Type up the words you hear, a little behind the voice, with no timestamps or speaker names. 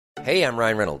Hey, I'm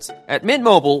Ryan Reynolds. At Mint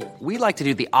Mobile, we like to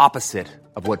do the opposite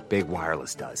of what Big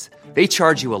Wireless does. They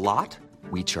charge you a lot,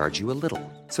 we charge you a little.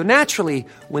 So naturally,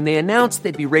 when they announced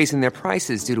they'd be raising their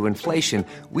prices due to inflation,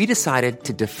 we decided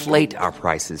to deflate our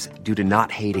prices due to not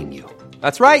hating you.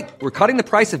 That's right. We're cutting the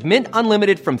price of Mint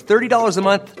Unlimited from $30 a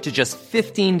month to just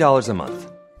 $15 a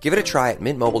month. Give it a try at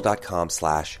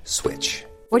mintmobile.com/switch.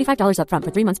 $45 up front for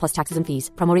 3 months plus taxes and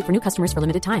fees. Promo rate for new customers for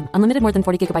limited time. Unlimited more than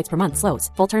 40 gigabytes per month. Slows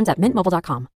full terms at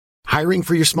mintmobile.com. Hiring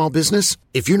for your small business?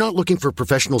 If you're not looking for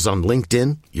professionals on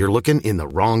LinkedIn, you're looking in the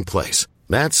wrong place.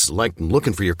 That's like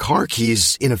looking for your car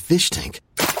keys in a fish tank.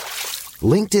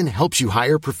 LinkedIn helps you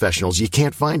hire professionals you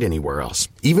can't find anywhere else,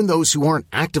 even those who aren't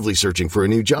actively searching for a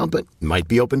new job but might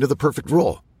be open to the perfect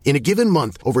role. In a given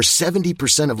month, over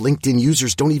 70% of LinkedIn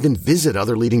users don't even visit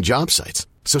other leading job sites.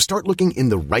 So start looking in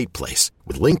the right place.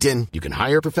 With LinkedIn, you can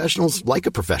hire professionals like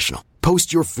a professional.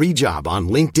 Post your free job on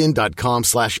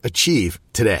linkedin.com/achieve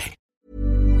today.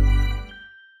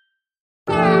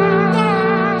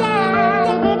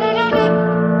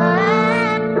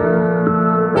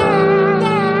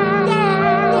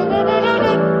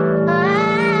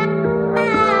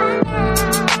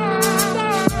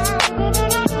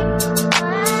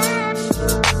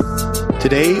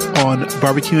 Today on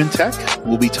Barbecue and Tech,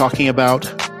 we'll be talking about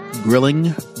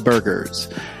grilling burgers.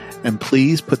 And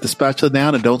please put the spatula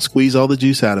down and don't squeeze all the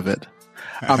juice out of it.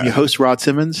 I'm your host, Rod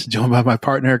Simmons, joined by my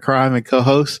partner in crime and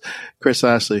co-host, Chris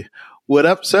Ashley. What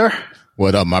up, sir?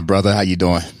 What up, my brother? How you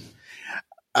doing?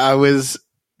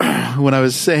 When I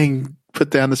was saying put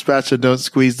down the spatula, don't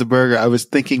squeeze the burger, I was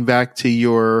thinking back to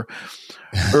your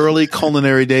early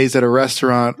culinary days at a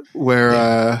restaurant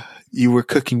where you were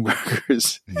cooking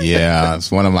burgers. Yeah,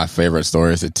 it's one of my favorite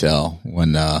stories to tell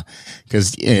when,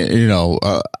 cause,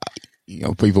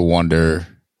 people wonder,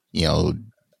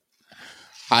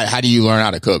 how do you learn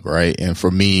how to cook, right? And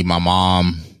for me, my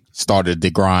mom started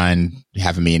the grind,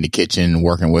 having me in the kitchen,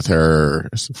 working with her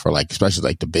for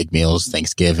especially the big meals,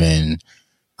 Thanksgiving,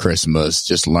 Christmas,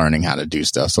 just learning how to do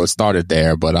stuff. So it started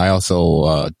there, but I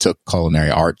also, took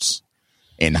culinary arts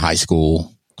in high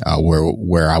school.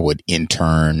 Where I would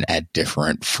intern at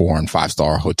different 4- and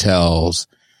 5-star hotels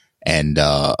and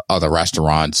other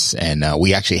restaurants. And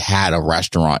we actually had a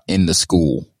restaurant in the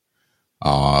school.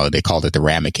 They called it the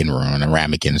ramekin room. And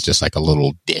ramekin is just like a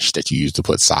little dish that you use to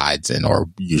put sides in, or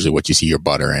usually what you see your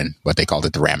butter in. But they called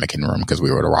it the ramekin room because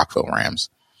we were the Rockville Rams.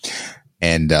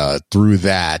 And through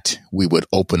that, we would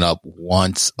open up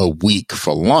once a week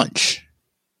for lunch.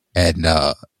 And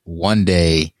one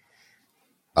day,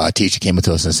 a teacher came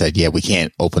to us and said, yeah, we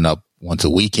can't open up once a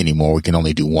week anymore. We can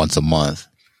only do once a month.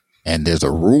 And there's a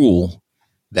rule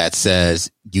that says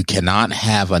you cannot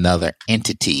have another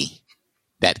entity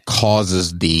that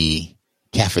causes the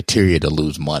cafeteria to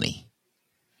lose money.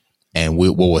 And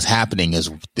what was happening is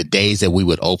the days that we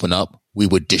would open up, we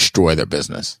would destroy their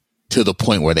business to the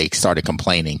point where they started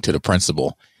complaining to the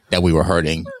principal that we were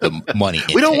hurting the money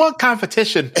intake. We don't want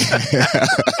competition.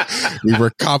 We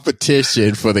were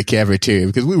competition for the cafeteria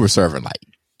because we were serving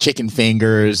chicken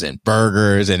fingers and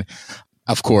burgers. And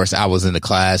of course, I was in the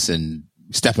class and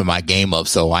stepping my game up.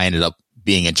 So I ended up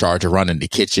being in charge of running the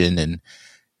kitchen. And,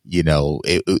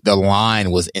 the line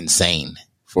was insane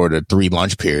for the 3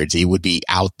 lunch periods. He would be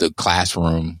out the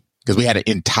classroom because we had an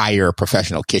entire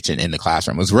professional kitchen in the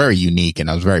classroom. It was very unique. And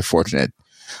I was very fortunate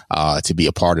to be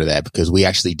a part of that because we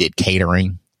actually did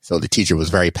catering. So the teacher was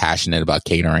very passionate about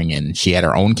catering, and she had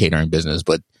her own catering business,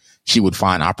 but she would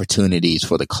find opportunities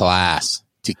for the class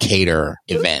to cater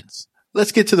events.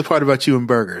 Let's get to the part about you and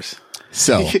burgers.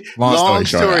 So long story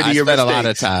short, I spent a lot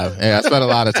of time. Yeah, I spent a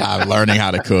lot of time learning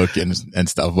how to cook and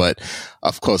stuff. But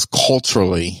of course,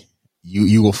 culturally,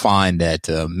 you will find that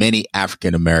many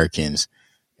African Americans,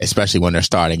 especially when they're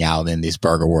starting out in this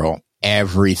burger world,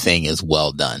 everything is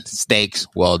well done. Steaks,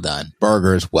 well done.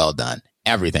 Burgers, well done.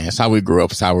 Everything. It's how we grew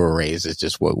up. It's how we were raised. It's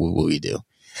just what we do.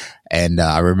 And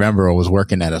I remember I was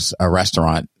working at a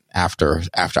restaurant after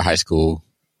high school,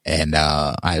 and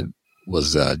I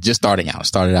was just starting out.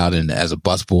 Started out as a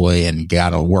busboy and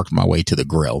worked my way to the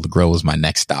grill. The grill was my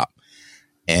next stop.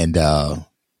 And I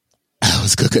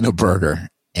was cooking a burger,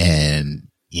 and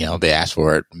they asked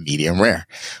for it medium rare.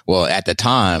 Well, at the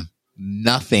time,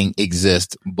 nothing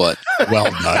exists but well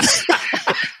done.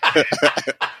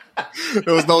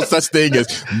 There was no such thing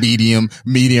as medium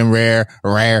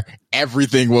rare.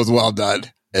 Everything was well done.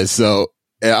 And so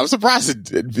I was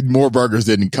surprised that more burgers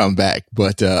didn't come back.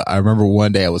 But I remember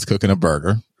one day I was cooking a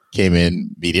burger, came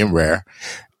in medium rare,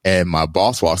 and my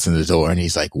boss walks in the door and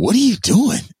he's like, "What are you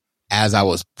doing?" As I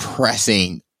was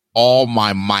pressing all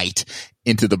my might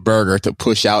into the burger to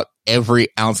push out every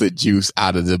ounce of juice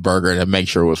out of the burger to make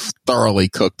sure it was thoroughly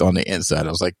cooked on the inside. I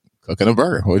was like, cooking a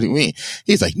burger? What do you mean?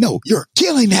 He's like, no, you're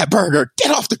killing that burger.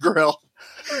 Get off the grill.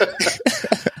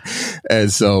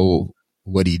 And so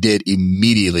what he did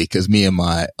immediately, because me and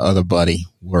my other buddy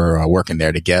were working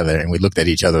there together, and we looked at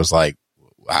each other, was like,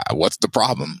 what's the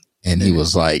problem? And he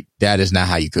was like, that is not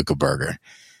how you cook a burger.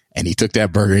 And he took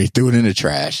that burger, he threw it in the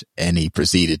trash, and he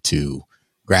proceeded to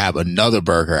grab another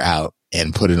burger out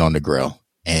and put it on the grill.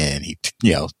 And he,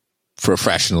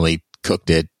 professionally cooked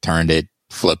it, turned it,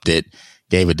 flipped it,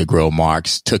 gave it the grill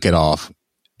marks, took it off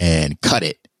and cut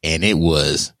it. And it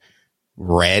was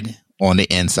red on the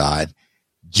inside,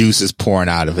 juice is pouring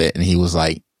out of it. And he was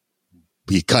like,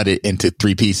 he cut it into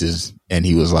 3 pieces and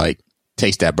he was like,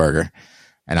 taste that burger.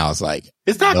 And I was like,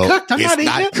 it's not cooked. I'm not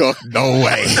eating it. It's not cooked. No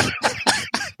way.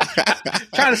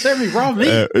 Trying to serve me raw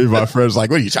meat. My friend was like,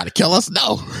 what are you trying to kill us?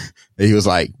 No. And he was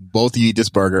like, both of you eat this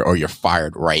burger or you're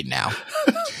fired right now.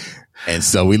 And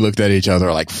so we looked at each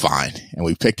other like, fine. And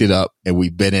we picked it up and we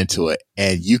bit into it.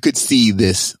 And you could see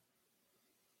this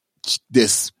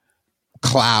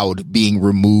cloud being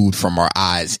removed from our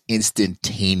eyes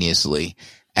instantaneously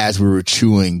as we were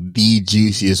chewing the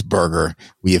juiciest burger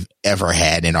we have ever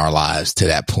had in our lives to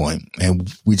that point.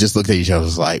 And we just looked at each other,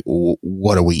 was like,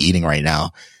 what are we eating right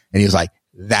now? And he was like,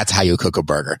 that's how you cook a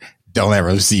burger. Don't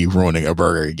ever see you ruining a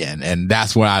burger again. And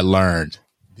that's when I learned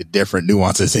the different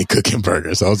nuances in cooking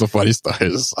burgers. So it was a funny story.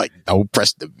 It's like, don't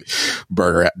press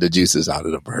the juices out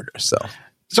of the burger. So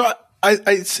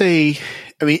I'd say,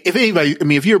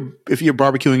 if you're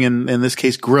barbecuing in this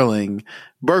case, grilling,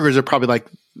 burgers are probably like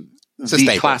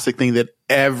the classic thing that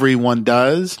everyone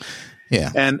does.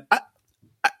 Yeah. And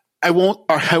I won't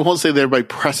say that everybody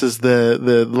presses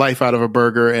the life out of a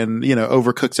burger and,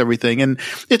 overcooks everything. And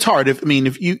it's hard.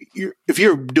 If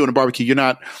you're doing a barbecue, you're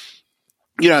not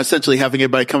essentially having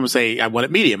everybody come and say, I want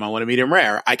it medium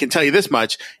rare. I can tell you this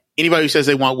much. Anybody who says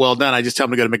they want well done, I just tell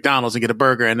them to go to McDonald's and get a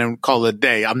burger and then call it a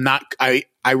day.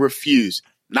 I refuse.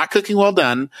 Not cooking well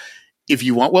done. If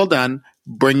you want well done,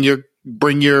 bring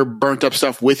your burnt up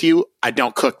stuff with you. I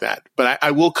don't cook that, but I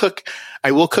will cook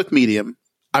medium.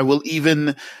 I will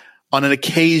even on an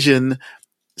occasion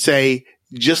say,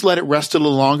 just let it rest a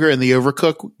little longer and the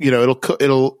overcook,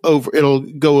 it'll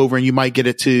go over and you might get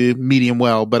it to medium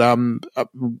well. But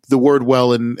the word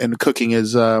well in cooking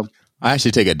is, I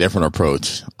actually take a different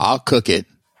approach. I'll cook it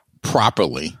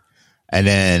properly. And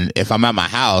then if I'm at my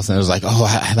house and it was like, oh,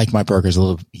 I like my burgers a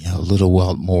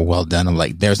little more well done. I'm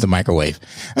like, there's the microwave.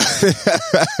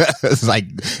 It's like,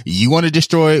 you want to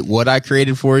destroy what I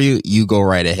created for you? You go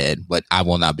right ahead, but I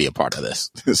will not be a part of this.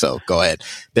 So go ahead.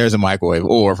 There's a microwave.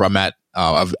 Or if I'm at,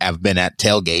 I've been at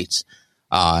tailgates,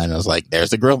 and I was like, there's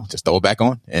the grill. Just throw it back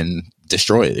on and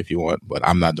destroy it if you want, but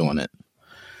I'm not doing it.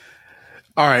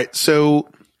 All right. So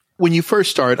when you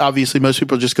first start, obviously most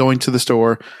people are just going to the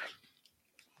store.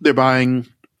 They're buying,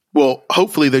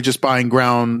 hopefully they're just buying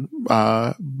ground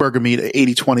burger meat.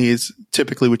 80-20 is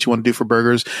typically what you want to do for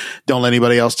burgers. Don't let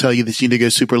anybody else tell you that you need to go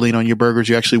super lean on your burgers.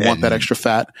 You actually want that extra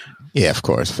fat. Yeah, of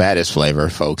course. Fat is flavor,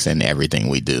 folks, in everything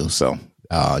we do. So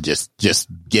just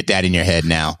get that in your head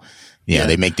now. Yeah,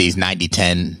 they make these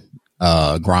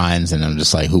 90-10 grinds, and I'm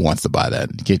just like, who wants to buy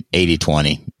that? Get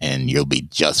 80-20 and you'll be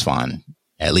just fine,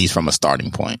 at least from a starting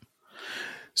point.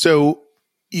 So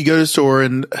you go to the store,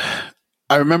 and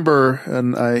I remember,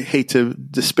 and I hate to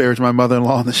disparage my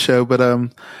mother-in-law on the show, but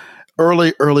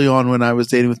early on when I was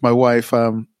dating with my wife,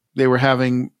 they were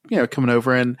having, coming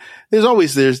over, and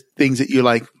there's things that you're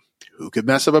like, who could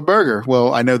mess up a burger?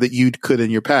 Well, I know that you could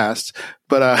in your past,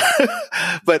 but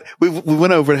but we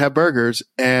went over to have burgers,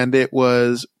 and it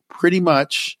was pretty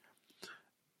much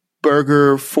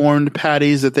burger formed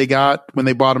patties that they got when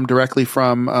they bought them directly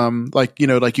from, like you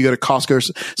go to Costco or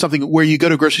something, where you go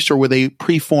to a grocery store where they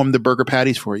pre-form the burger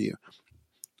patties for you.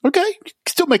 Okay. You can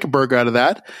still make a burger out of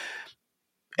that.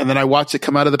 And then I watched it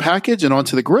come out of the package and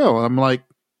onto the grill. I'm like,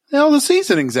 hell, the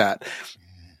seasoning's at.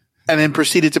 And then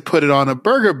proceeded to put it on a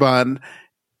burger bun.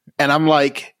 And I'm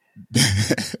like,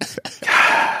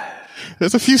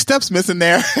 there's a few steps missing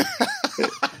there.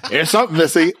 There's something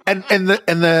missing. And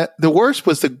the worst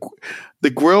was the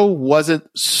grill wasn't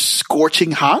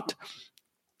scorching hot.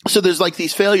 So there's like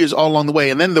these failures all along the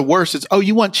way. And then the worst is, oh,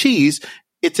 you want cheese?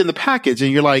 It's in the package.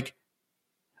 And you're like,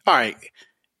 all right.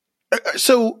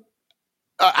 So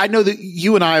I know that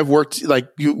you and I have worked, like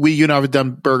you and I have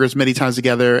done burgers many times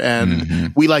together,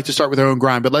 and we like to start with our own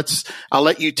grind, but I'll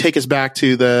let you take us back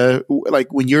to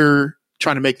when you're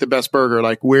trying to make the best burger,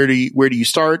 like where do you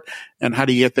start and how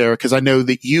do you get there? Cause I know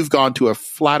that you've gone to a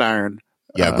flat iron.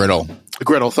 Griddle.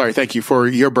 Griddle. Sorry. Thank you for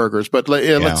your burgers, but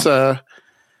let's,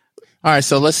 All right,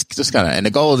 so let's just and the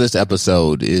goal of this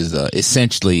episode is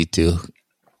essentially to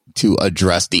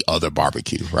address the other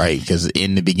barbecue, right? Because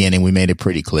in the beginning, we made it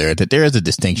pretty clear that there is a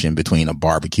distinction between a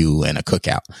barbecue and a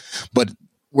cookout. But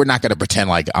we're not going to pretend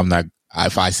like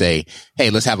if I say, hey,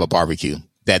 let's have a barbecue,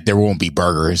 that there won't be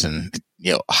burgers and,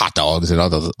 hot dogs and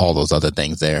all those other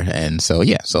things there. And so,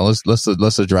 yeah, so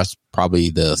let's address probably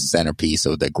the centerpiece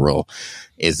of the grill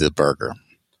is the burger.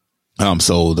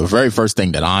 So the very first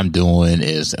thing that I'm doing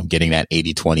is I'm getting that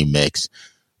 80-20 mix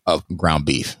of ground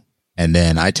beef. And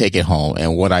then I take it home.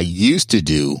 And what I used to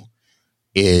do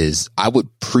is I would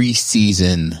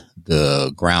pre-season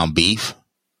the ground beef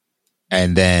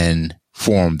and then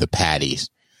form the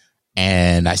patties.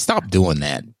 And I stopped doing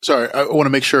that. Sorry, I want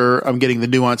to make sure I'm getting the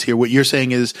nuance here. What you're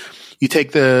saying is you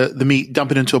take the meat,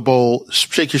 dump it into a bowl,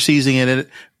 shake your seasoning in it,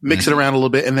 mix it around a little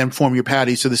bit, and then form your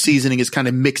patty. So the seasoning is kind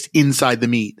of mixed inside the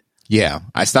meat. Yeah,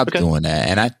 I stopped doing that.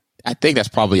 And I think that's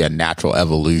probably a natural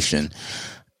evolution.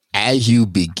 As you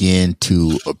begin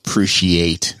to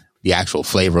appreciate the actual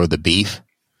flavor of the beef,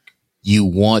 you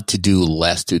want to do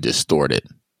less to distort it.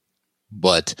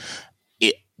 But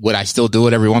would I still do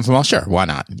it every once in a while? Sure, why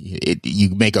not?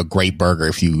 You make a great burger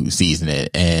if you season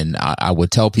it. And I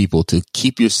would tell people to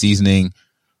keep your seasoning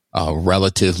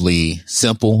relatively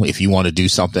simple. If you want to do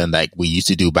something like we used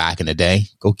to do back in the day,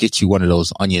 go get you one of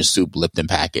those onion soup Lipton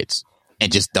packets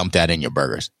and just dump that in your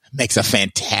burgers. It makes a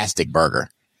fantastic burger.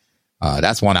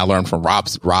 That's one I learned from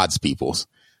Rod's peoples,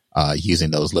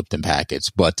 using those Lipton packets.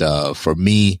 But for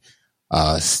me,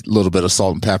 a little bit of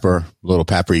salt and pepper, a little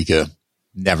paprika,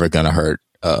 never going to hurt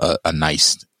a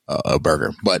nice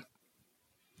burger. But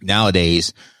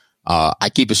nowadays, I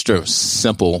keep it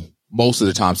simple most of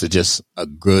the time to just a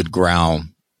good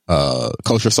ground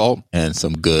kosher salt and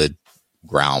some good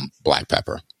ground black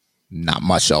pepper. Not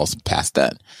much else past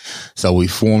that. So we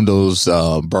formed those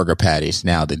burger patties.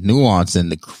 Now, the nuance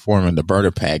in forming the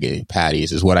burger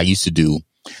patties is what I used to do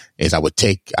is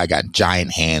I got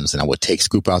giant hands and I would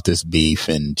scoop out this beef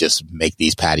and just make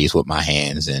these patties with my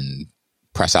hands and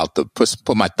press out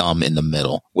put my thumb in the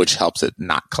middle, which helps it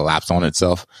not collapse on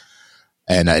itself.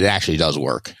 And it actually does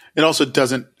work. It also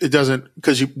doesn't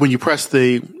because when you press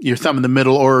your thumb in the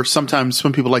middle, or sometimes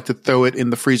some people like to throw it in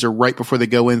the freezer right before they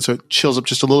go in, so it chills up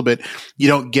just a little bit. You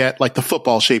don't get like the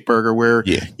football shaped burger where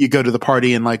you go to the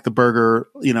party and like the burger,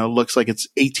 looks like it's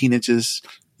 18 inches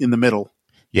in the middle.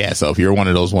 Yeah. So if you're one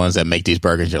of those ones that make these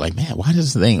burgers, you're like, man, why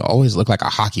does the thing always look like a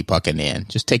hockey puck in the end?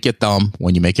 Just take your thumb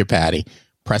when you make your patty,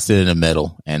 press it in the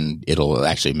middle, and it'll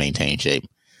actually maintain shape.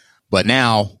 But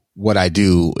now what I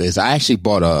do is I actually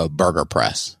bought a burger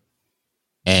press.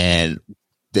 And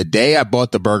the day I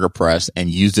bought the burger press and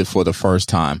used it for the first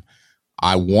time,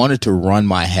 I wanted to run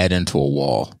my head into a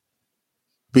wall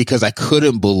because I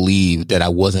couldn't believe that I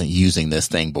wasn't using this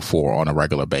thing before on a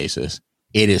regular basis.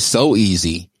 It is so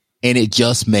easy and it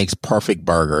just makes perfect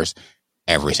burgers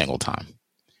every single time.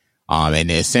 And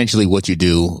essentially what you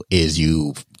do is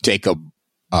you take a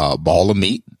ball of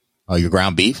meat, your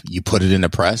ground beef, you put it in the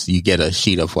press, you get a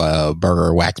sheet of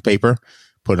burger wax paper,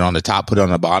 put it on the top, put it on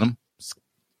the bottom,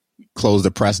 close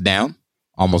the press down,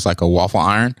 almost like a waffle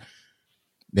iron.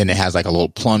 Then it has like a little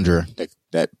plunger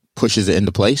that pushes it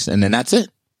into place, and then that's it.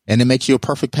 And it makes you a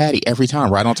perfect patty every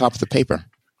time, right on top of the paper.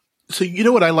 So you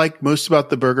know what I like most about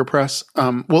the burger press?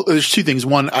 Well, there's two things.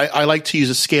 One, I like to use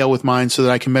a scale with mine so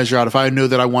that I can measure out. If I know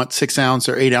that I want 6 ounce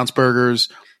or 8 ounce burgers,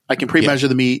 I can pre-measure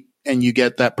the meat and you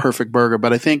get that perfect burger.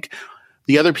 But I think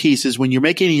the other piece is when you're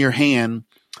making it in your hand,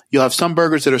 you'll have some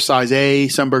burgers that are size A,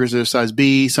 some burgers that are size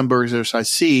B, some burgers that are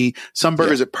size C, some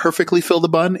burgers that perfectly fill the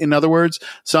bun. In other words,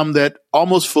 some that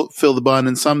almost fill the bun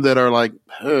and some that are like,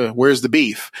 where's the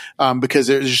beef? Because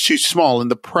they're just too small.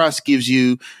 And the press gives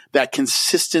you that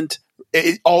consistent,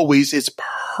 it's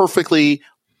perfectly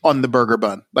on the burger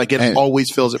bun. Like it always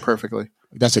fills it perfectly.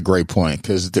 That's a great point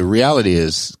because the reality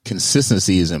is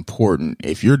consistency is important.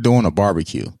 If you're doing a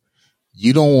barbecue,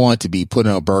 you don't want to be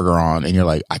putting a burger on and you're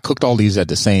like, I cooked all these at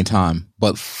the same time,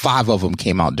 but 5 of them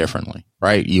came out differently,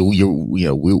 right?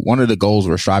 One of the goals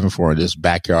we're striving for in this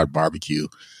backyard barbecue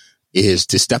is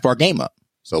to step our game up.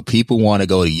 So people want to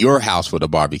go to your house for the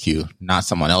barbecue, not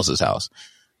someone else's house.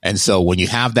 And so when you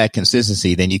have that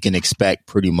consistency, then you can expect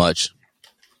pretty much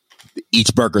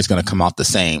each burger is going to come out the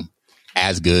same,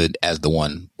 as good as the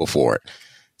one before it.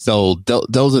 So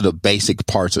those are the basic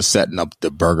parts of setting up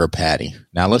the burger patty.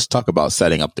 Now let's talk about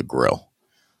setting up the grill.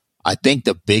 I think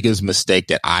the biggest mistake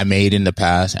that I made in the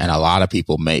past and a lot of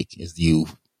people make is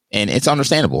and it's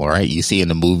understandable, right? You see in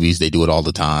the movies, they do it all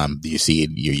the time. You see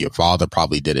your father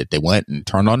probably did it. They went and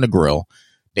turned on the grill.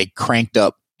 They cranked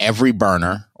up every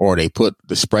burner or they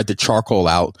spread the charcoal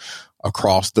out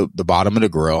across the bottom of the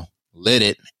grill, lit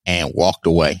it, and walked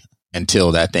away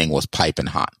until that thing was piping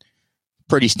hot.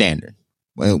 Pretty standard.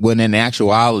 When in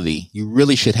actuality, you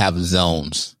really should have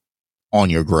zones on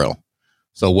your grill.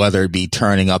 So whether it be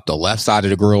turning up the left side of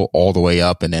the grill all the way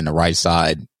up and then the right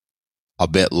side a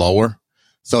bit lower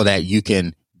so that you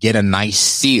can get a nice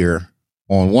sear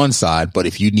on one side. But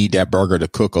if you need that burger to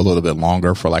cook a little bit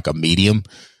longer for like a medium,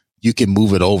 you can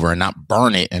move it over and not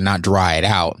burn it and not dry it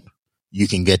out. You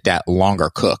can get that longer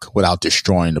cook without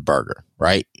destroying the burger,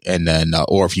 right? And then,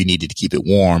 or if you needed to keep it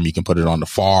warm, you can put it on the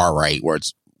far right where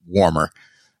it's warmer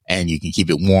and you can keep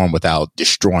it warm without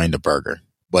destroying the burger.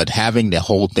 But having the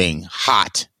whole thing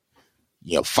hot,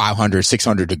 500,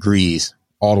 600 degrees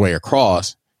all the way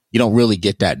across, you don't really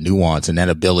get that nuance and that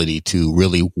ability to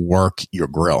really work your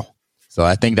grill. So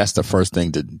I think that's the first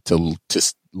thing to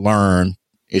learn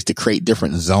is to create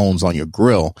different zones on your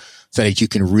grill so that you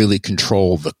can really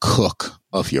control the cook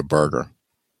of your burger.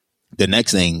 The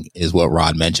next thing is what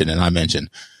Rod mentioned and I mentioned.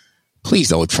 Please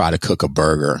don't try to cook a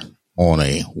burger on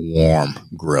a warm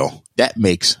grill. That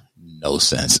makes no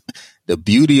sense. The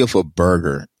beauty of a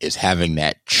burger is having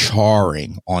that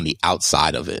charring on the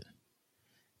outside of it.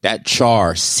 That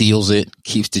char seals it,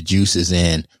 keeps the juices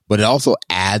in, but it also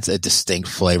adds a distinct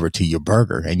flavor to your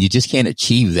burger. And you just can't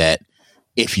achieve that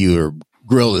if your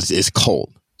grill is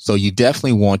cold. So you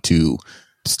definitely want to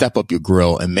step up your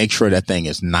grill and make sure that thing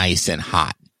is nice and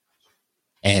hot.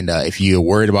 And if you're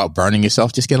worried about burning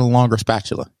yourself, just get a longer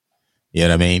spatula. You know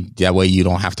what I mean? That way you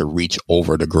don't have to reach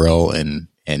over the grill and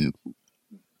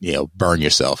burn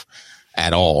yourself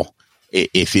at all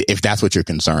if that's what your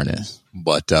concern is.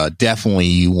 But definitely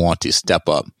you want to step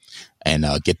up and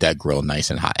get that grill nice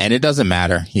and hot. And it doesn't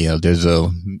matter. There's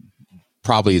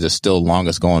probably the still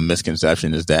longest going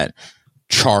misconception is that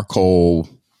charcoal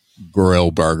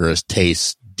grill burgers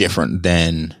taste different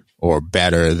than or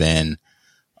better than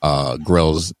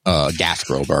gas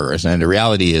grill burgers. And the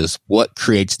reality is what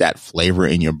creates that flavor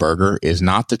in your burger is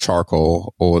not the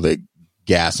charcoal or the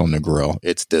gas on the grill.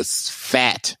 It's this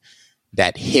fat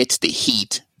that hits the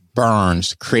heat,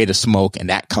 burns, create a smoke, and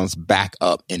that comes back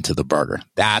up into the burger.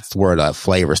 That's where the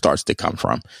flavor starts to come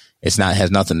from. It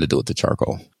has nothing to do with the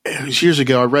charcoal. It was years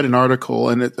ago. I read an article,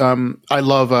 and I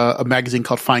love a magazine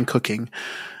called Fine Cooking.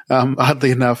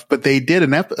 Oddly enough, but they did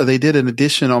an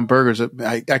edition on burgers.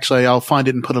 I'll find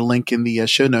it and put a link in the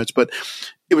show notes. But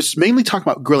it was mainly talking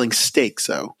about grilling steaks,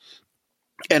 though.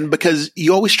 And because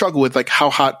you always struggle with like,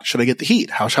 how hot should I get the heat?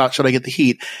 How hot should I get the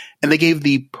heat? And they gave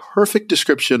the perfect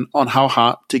description on how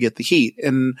hot to get the heat.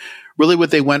 And really what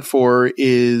they went for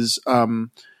is,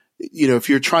 if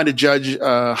you're trying to judge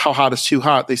how hot is too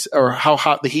hot, or how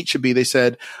hot the heat should be, they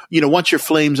said, once your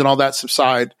flames and all that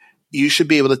subside, you should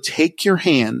be able to take your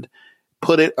hand,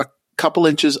 put it a couple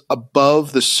inches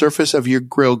above the surface of your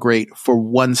grill grate for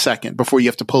 1 second before you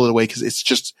have to pull it away because it's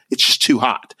just too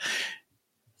hot.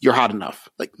 You're hot enough.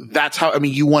 Like that's how,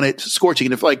 you want it scorching.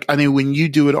 And if when you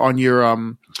do it on your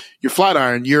flat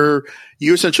iron, you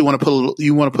essentially want to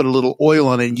put a little oil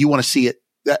on it and you want to see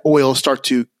that oil start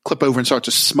to clip over and start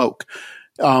to smoke.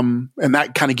 And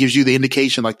that kind of gives you the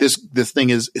indication like this thing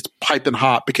it's piping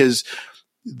hot because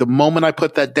the moment I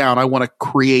put that down, I want to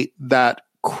create that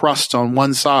crust on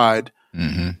one side.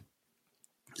 Mm-hmm.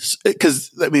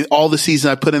 Because all the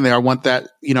season I put in there, I want that,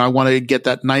 I want to get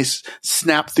that nice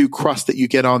snap through crust that you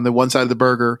get on the one side of the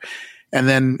burger. And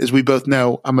then as we both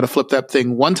know, I'm going to flip that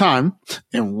thing one time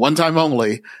and one time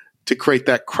only to create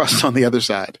that crust on the other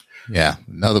side. Yeah.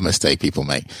 Another mistake people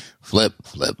make. Flip,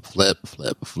 flip, flip,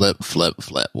 flip, flip, flip,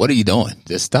 flip. What are you doing?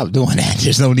 Just stop doing that.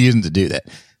 There's no reason to do that.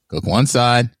 Cook one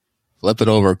side, flip it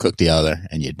over, cook the other,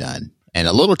 and you're done. And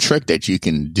a little trick that you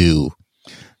can do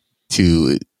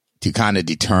to kind of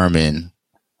determine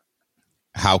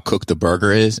how cooked the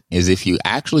burger is if you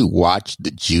actually watch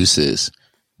the juices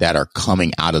that are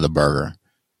coming out of the burger.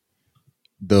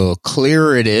 The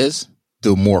clearer it is,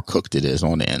 the more cooked it is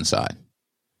on the inside.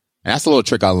 And that's a little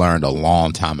trick I learned a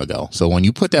long time ago. So when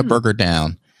you put that burger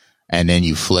down and then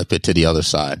you flip it to the other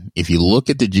side, if you look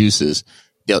at the juices,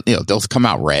 they'll come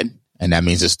out red, and that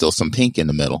means there's still some pink in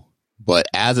the middle. But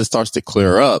as it starts to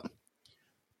clear up,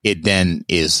 it then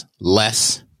is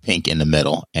less pink in the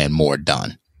middle and more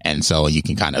done. And so you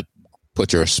can kind of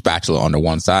put your spatula on the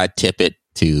one side, tip it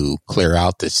to clear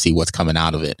out to see what's coming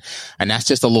out of it. And that's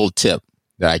just a little tip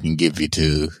that I can give you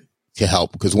to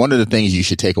help. Because one of the things you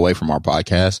should take away from our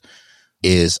podcast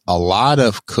is a lot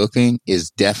of cooking is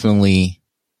definitely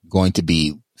going to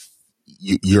be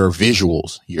your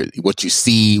visuals, what you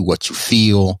see, what you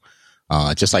feel.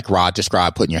 Just like Rod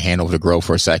described, putting your hand over the grill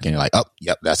for a second, you're like, oh,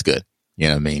 yep, that's good. You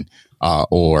know what I mean?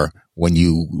 Or when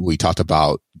we talked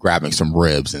about grabbing some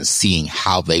ribs and seeing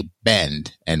how they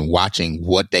bend and watching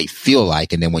what they feel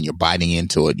like. And then when you're biting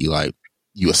into it,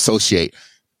 you associate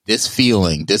this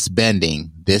feeling, this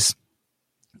bending, this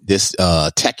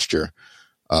texture,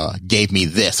 gave me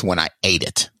this when I ate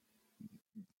it.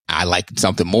 I like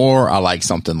something more. I like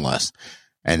something less.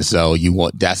 And so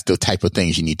that's the type of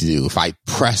things you need to do. If I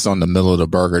press on the middle of the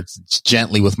burger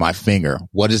gently with my finger,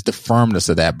 what is the firmness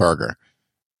of that burger?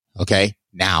 Okay.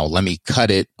 Now let me cut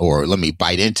it or let me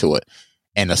bite into it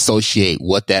and associate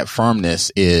what that firmness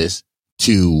is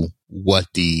to what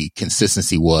the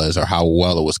consistency was or how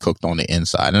well it was cooked on the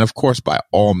inside. And of course, by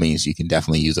all means, you can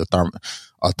definitely use a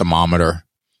thermometer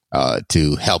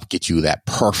to help get you that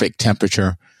perfect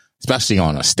temperature, especially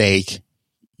on a steak,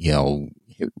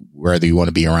 whether you want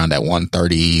to be around that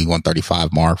 130,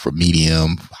 135 mark for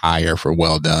medium, higher for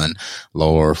well done,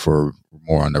 lower for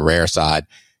more on the rare side.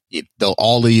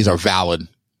 All of these are valid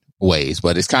ways,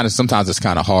 but sometimes it's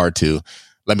kind of hard to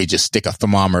let me just stick a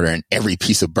thermometer in every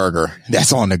piece of burger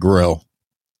that's on the grill,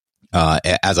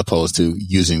 as opposed to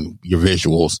using your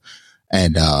visuals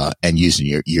and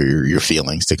using your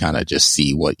feelings to kind of just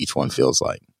see what each one feels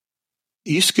like.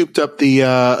 You scooped up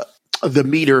the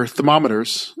meter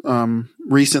thermometers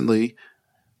recently.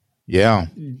 Yeah.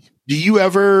 Do you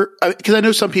ever? Because I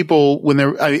know some people when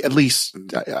they're at least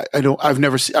I've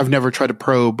never tried to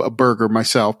probe a burger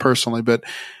myself personally, but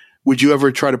would you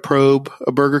ever try to probe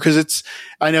a burger? Because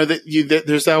I know that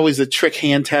there's always a trick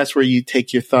hand test where you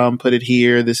take your thumb, put it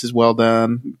here. This is well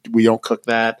done. We don't cook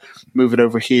that. Move it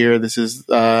over here. This is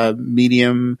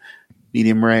medium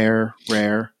rare.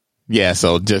 Yeah.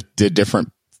 So just the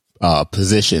different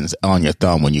positions on your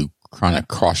thumb when you kind of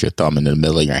cross your thumb in the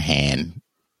middle of your hand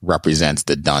represents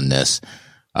the doneness.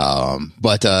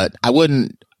 But I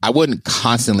wouldn't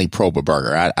constantly probe a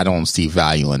burger. I don't see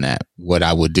value in that. What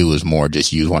I would do is more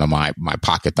just use one of my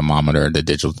pocket thermometer, the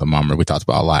digital thermometer we talked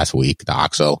about last week, the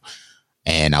OXO,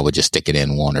 and I would just stick it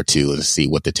in one or two and see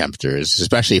what the temperature is,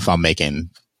 especially if I'm making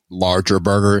larger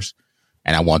burgers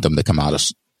and I want them to come out of,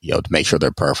 to make sure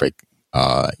they're perfect,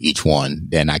 each one,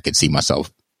 then I could see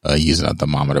myself using a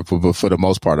thermometer. But for the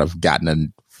most part, I've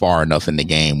gotten far enough in the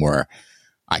game where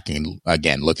I can,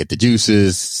 again, look at the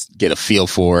juices, get a feel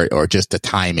for it, or just the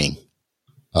timing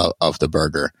of the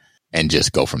burger and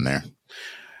just go from there.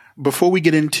 Before we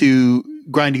get into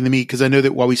grinding the meat, because I know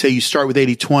that while we say you start with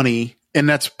 80-20, and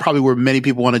that's probably where many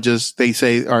people want to they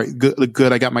say, all right,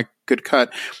 good, I got my good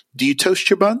cut. Do you toast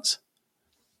your buns?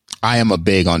 I am a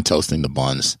big on toasting the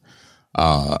buns.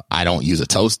 I don't use a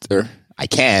toaster. I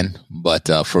can, but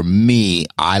for me,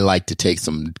 I like to take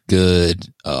some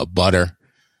good butter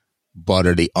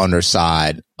the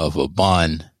underside of a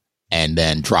bun and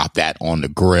then drop that on the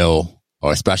grill,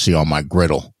 or especially on my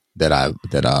griddle that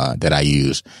I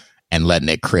use, and letting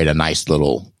it create a nice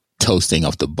little toasting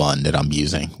of the bun that I'm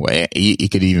using. Well,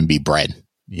 it could even be bread,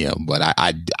 but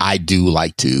I do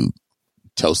like to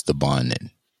toast the bun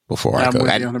before I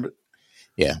cook.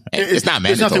 Yeah, it's not mandatory.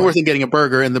 There's nothing worse than getting a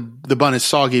burger and the bun is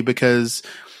soggy, because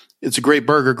it's a great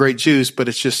burger, great juice, but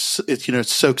it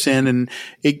soaks in, and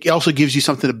it also gives you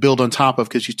something to build on top of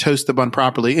because you toast the bun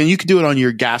properly. And you could do it on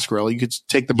your gas grill. You could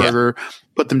take the burger,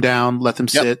 put them down, let them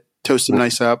sit, toast them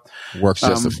nice up. Works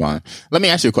just as fun. Let me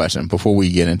ask you a question before we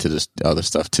get into this other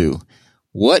stuff too.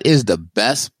 What is the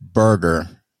best burger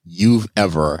you've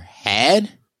ever had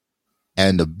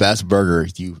and the best burger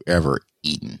you've ever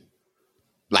eaten?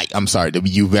 That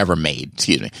you've ever made,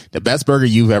 excuse me. The best burger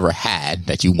you've ever had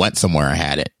that you went somewhere and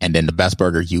had it, and then the best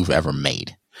burger you've ever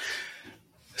made.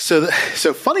 So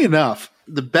funny enough,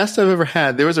 the best I've ever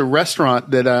had, there was a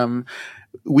restaurant that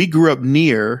we grew up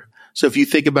near. So if you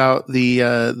think about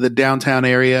the downtown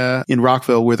area in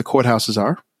Rockville where the courthouses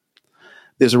are,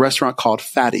 there's a restaurant called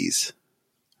Fatty's.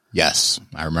 Yes,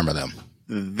 I remember them.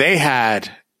 They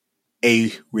had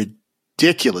a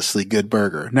ridiculously good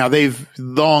burger. Now they've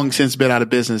long since been out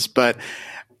of business, but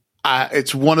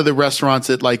it's one of the restaurants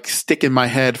that stick in my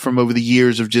head from over the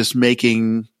years of just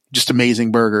making just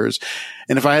amazing burgers.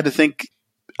 And if I had to think,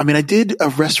 I did a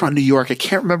restaurant in New York. I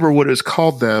can't remember what it was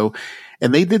called though.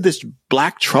 And they did this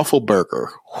black truffle burger.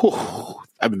 Whew.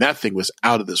 That thing was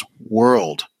out of this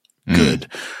world good.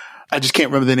 I just can't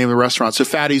remember the name of the restaurant. So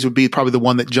Fatty's would be probably the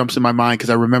one that jumps in my mind because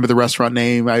I remember the restaurant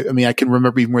name. I can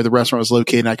remember even where the restaurant was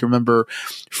located. I can remember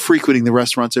frequenting the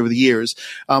restaurants over the years.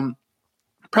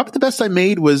 Probably the best I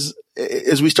made was,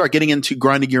 as we start getting into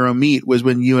grinding your own meat, was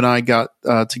when you and I got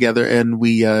together and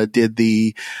we did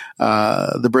the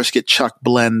brisket chuck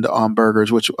blend on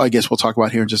burgers, which I guess we'll talk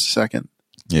about here in just a second.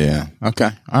 Yeah. Okay.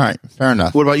 All right. Fair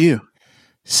enough. What about you?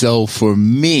 So for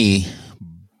me,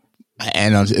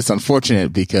 and it's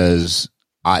unfortunate because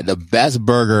The best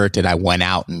burger that I went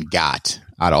out and got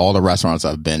out of all the restaurants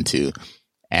I've been to,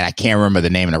 and I can't remember the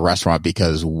name of the restaurant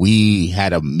because we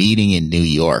had a meeting in New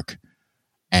York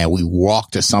and we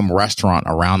walked to some restaurant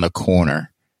around the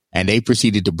corner and they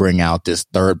proceeded to bring out this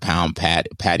 3rd-pound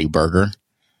patty burger.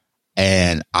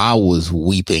 And I was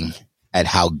weeping at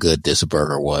how good this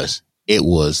burger was. It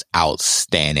was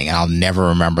outstanding. I'll never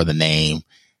remember the name.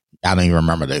 I don't even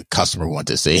remember the customer went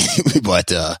to see,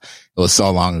 but it was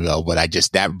so long ago. But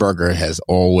that burger has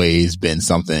always been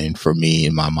something for me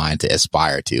in my mind to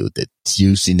aspire to. The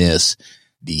juiciness,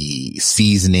 the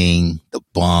seasoning, the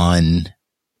bun,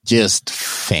 just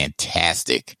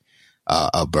fantastic,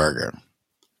 a burger.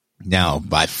 Now,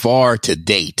 by far to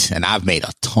date, and I've made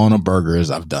a ton of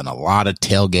burgers. I've done a lot of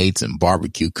tailgates and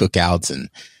barbecue cookouts, and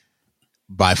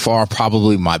by far,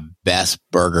 probably my best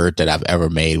burger that I've ever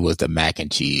made was the mac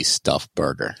and cheese stuffed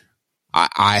burger.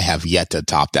 I have yet to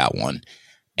top that one,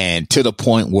 and to the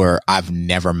point where I've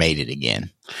never made it again.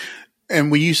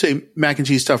 And when you say mac and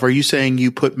cheese stuff, are you saying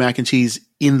you put mac and cheese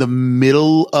in the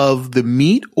middle of the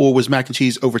meat, or was mac and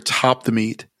cheese over top the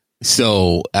meat?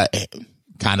 So,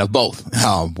 kind of both.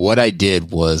 What I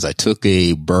did was I took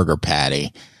a burger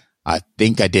patty. I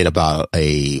think I did about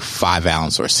a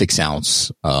 5-ounce or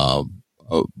 6-ounce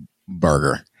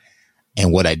burger.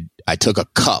 And what I took a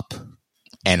cup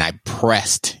and I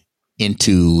pressed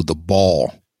into the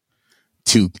ball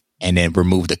and then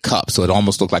removed the cup. So it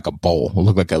almost looked like a bowl. It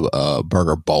looked like a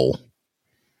burger bowl.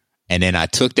 And then I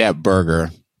took that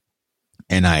burger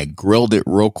and I grilled it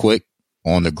real quick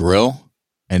on the grill.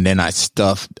 And then I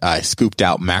scooped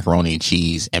out macaroni and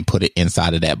cheese and put it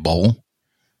inside of that bowl.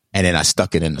 And then I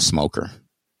stuck it in the smoker.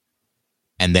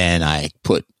 And then I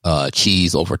put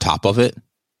cheese over top of it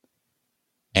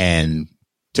and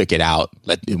took it out.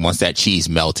 Once that cheese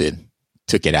melted,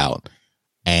 took it out.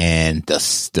 And the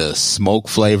smoke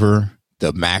flavor,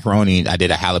 the macaroni, I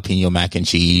did a jalapeno mac and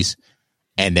cheese,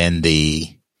 and then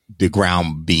the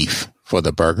ground beef for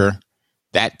the burger.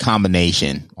 That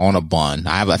combination on a bun,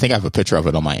 I think I have a picture of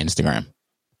it on my Instagram.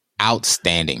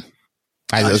 Outstanding.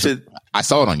 I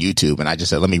saw it on YouTube and I just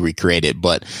said, let me recreate it,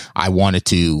 but I wanted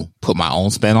to put my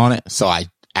own spin on it. So I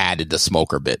added the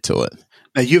smoker bit to it.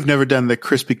 Now, you've never done the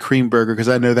Krispy Kreme burger, because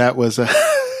I know that was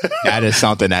that is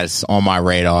something that's on my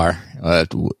radar. I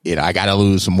got to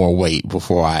lose some more weight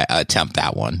before I attempt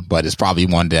that one, but it's probably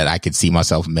one that I could see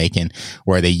myself making,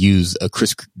 where they use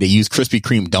Krispy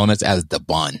Kreme donuts as the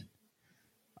bun.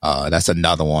 That's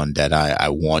another one that I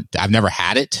want. I've never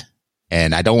had it,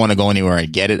 and I don't want to go anywhere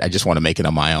and get it. I just want to make it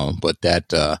on my own. But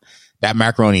that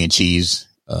macaroni and cheese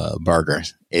burger,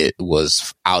 it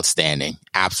was outstanding,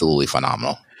 absolutely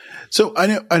phenomenal. So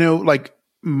I know, like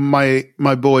my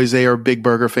boys, they are big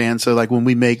burger fans. So like when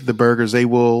we make the burgers, they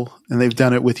will, and they've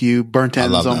done it with you, burnt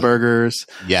ends on burgers.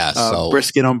 Yes.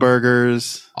 Brisket on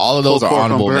burgers. All of those are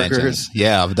honorable mentions.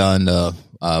 Yeah.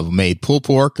 I've made pulled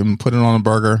pork and put it on a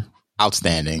burger.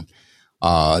 Outstanding.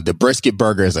 The brisket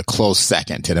burger is a close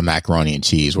second to the macaroni and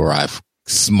cheese, where I've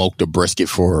smoked the brisket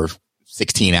for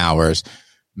 16 hours,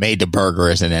 made the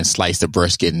burgers, and then sliced the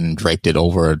brisket and draped it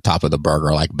over top of the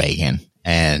burger like bacon.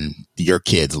 And your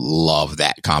kids love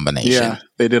that combination. Yeah,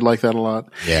 they did like that a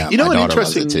lot. Yeah. You know, an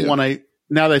interesting one,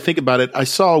 now that I think about it, I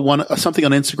saw something on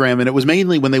Instagram, and it was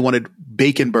mainly when they wanted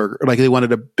bacon burger, like they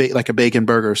wanted a bacon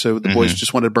burger. So the boys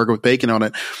just wanted a burger with bacon on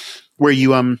it, where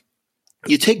you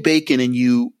take bacon and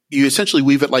you essentially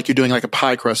weave it like you're doing like a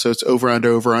pie crust. So it's over,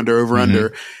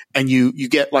 under, and you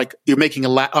get like, you're making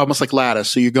almost like lattice.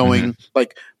 So you're going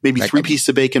like maybe 3 pieces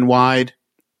of bacon wide,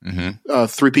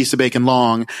 3 pieces of bacon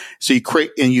long. So you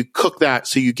create and you cook that.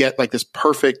 So you get like this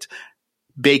perfect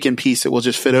bacon piece that will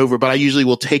just fit over. But I usually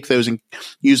will take those and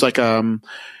use like a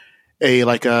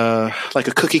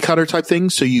cookie cutter type thing.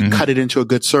 So you cut it into a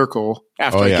good circle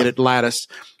after I get it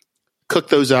latticed. Cook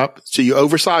those up. So you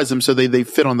oversize them so they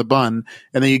fit on the bun,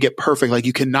 and then you get perfect. Like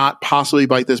you cannot possibly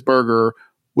bite this burger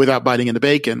without biting into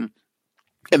bacon.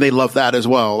 And they love that as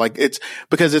well. Like it's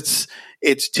because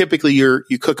it's typically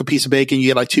you cook a piece of bacon, you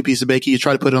get like 2 pieces of bacon, you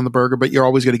try to put it on the burger, but you're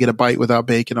always going to get a bite without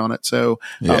bacon on it. So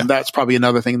that's probably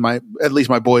another thing at least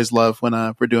my boys love when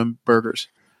we're doing burgers.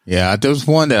 Yeah. There's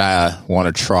one that I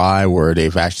want to try where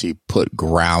they've actually put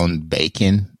ground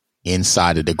bacon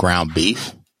inside of the ground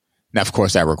beef. Now, of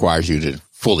course, that requires you to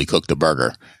fully cook the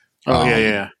burger.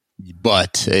 Yeah.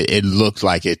 But it looked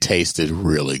like it tasted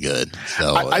really good.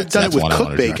 So I've done it with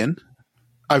cooked bacon.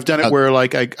 I've done it where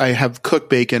like I have cooked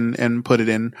bacon and put it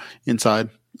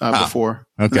inside before.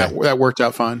 Okay. That worked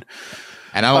out fine.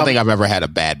 And I don't think I've ever had a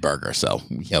bad burger. So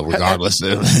regardless.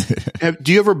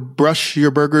 Do you ever brush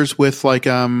your burgers with like a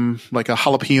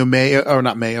jalapeno mayo, or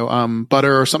not mayo,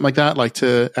 butter or something like that? Like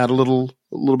to add a little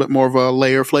a little bit more of a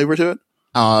layer flavor to it?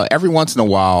 Every once in a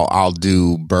while, I'll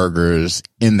do burgers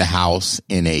in the house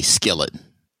in a skillet.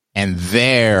 And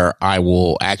there I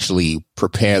will actually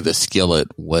prepare the skillet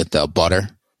with butter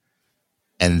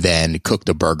and then cook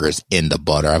the burgers in the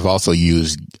butter. I've also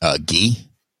used ghee,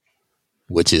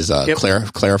 which is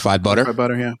clarified butter. Clarified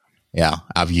butter, yeah. Yeah,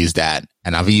 I've used that.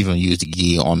 And I've even used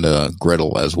ghee on the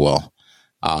griddle as well.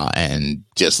 And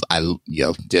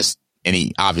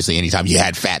anytime you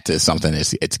add fat to something,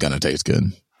 it's going to taste good.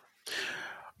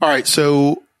 All right.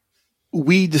 So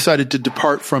we decided to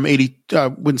depart from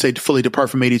wouldn't say fully depart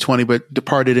from 80-20, but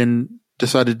departed and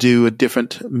decided to do a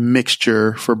different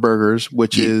mixture for burgers,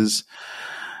 which is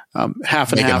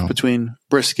half and half between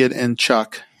brisket and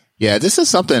chuck. Yeah, this is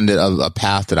something that a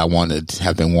path that I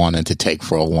have been wanting to take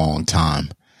for a long time,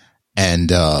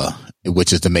 and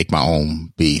which is to make my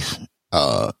own beef.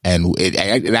 And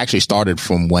it actually started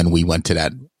from when we went to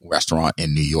that restaurant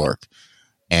in New York,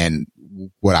 and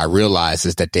what I realized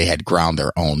is that they had ground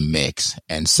their own mix.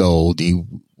 And so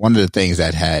one of the things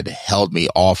that had held me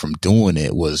off from doing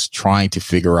it was trying to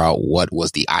figure out what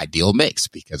was the ideal mix,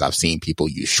 because I've seen people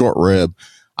use short rib.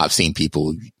 I've seen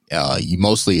people,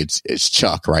 mostly it's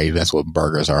chuck, right? That's what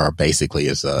burgers are basically,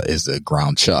 is a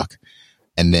ground chuck.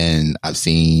 And then I've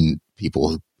seen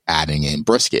people adding in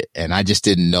brisket, and I just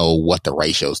didn't know what the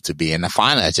ratios to be. And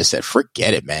finally I just said,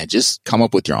 forget it, man. Just come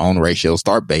up with your own ratio,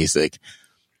 start basic,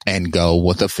 and go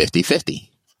with a 50-50.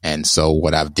 And so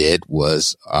what I did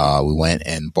was we went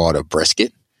and bought a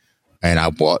brisket, and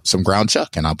I bought some ground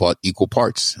chuck, and I bought equal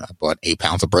parts. I bought 8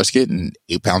 pounds of brisket and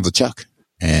 8 pounds of chuck.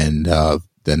 And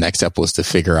the next step was to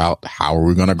figure out how are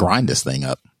we going to grind this thing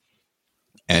up.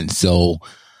 And so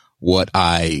what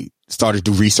I started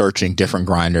to researching different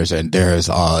grinders, and there's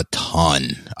a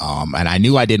ton. And I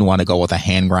knew I didn't want to go with a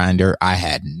hand grinder. I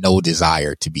had no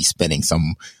desire to be spinning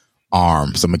some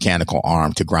mechanical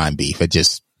arm to grind beef. It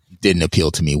just didn't appeal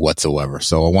to me whatsoever.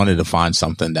 So I wanted to find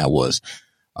something that was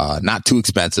not too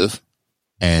expensive,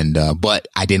 and but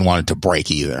I didn't want it to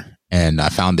break either. And I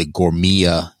found the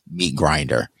Gourmia meat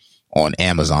grinder on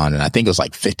Amazon, and I think it was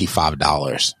like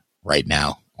 $55 right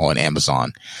now on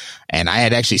Amazon. And I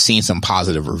had actually seen some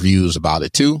positive reviews about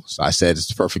it too. So I said it's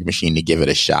the perfect machine to give it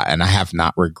a shot, and I have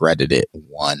not regretted it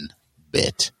one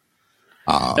bit.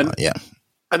 Yeah.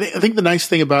 I think the nice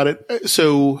thing about it,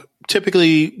 so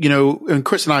typically, and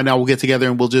Chris and I now will get together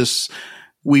and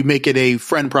we make it a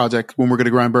friend project when we're going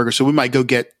to grind burgers. So we might go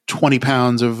get 20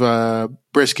 pounds of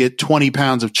brisket, 20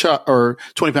 pounds of chuck, or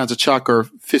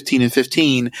 15 and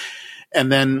 15.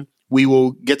 And then we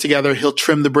will get together. He'll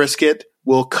trim the brisket.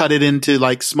 We'll cut it into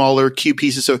like smaller cube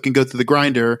pieces so it can go through the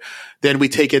grinder. Then we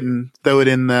take it and throw it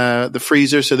in the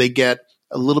freezer so they get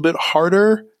a little bit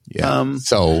harder. Yeah.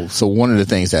 So one of the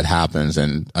things that happens,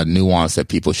 and a nuance that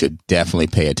people should definitely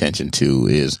pay attention to,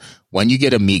 is when you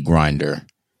get a meat grinder,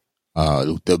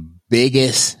 the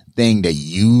biggest thing that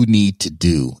you need to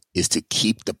do is to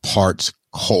keep the parts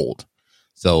cold.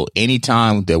 So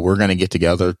anytime that we're going to get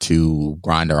together to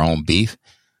grind our own beef,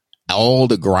 all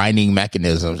the grinding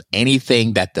mechanisms,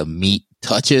 anything that the meat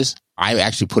touches, I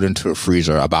actually put into a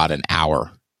freezer about an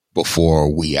hour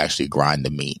before we actually grind the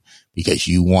meat, because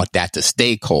you want that to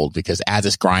stay cold, because as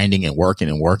it's grinding and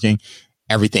working,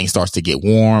 everything starts to get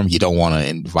warm. You don't want to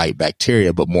invite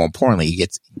bacteria, but more importantly, it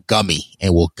gets gummy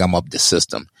and will gum up the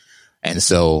system. And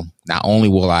so not only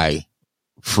will I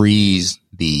freeze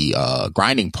the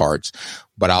grinding parts,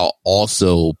 but I'll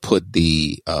also put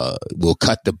we'll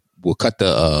cut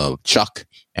the chuck,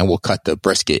 and we'll cut the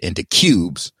brisket into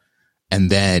cubes, and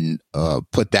then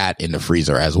put that in the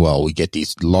freezer as well. We get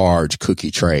these large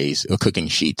cooking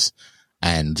sheets,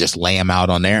 and just lay them out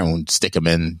on there, and we'll stick them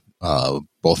in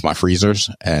both my freezers,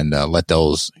 and let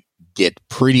those get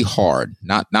pretty hard,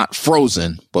 not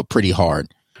frozen, but pretty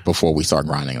hard before we start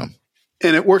grinding them.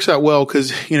 And it works out well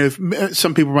because,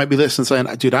 some people might be listening saying,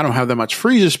 dude, I don't have that much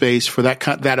freezer space for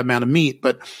that amount of meat.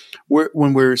 But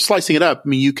when we're slicing it up, I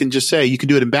mean, you can just say, you can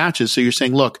do it in batches. So you're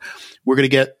saying, look, we're going to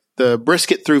get the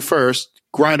brisket through first,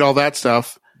 grind all that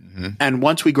stuff. Mm-hmm. And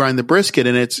once we grind the brisket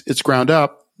and it's ground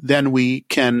up, then we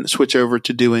can switch over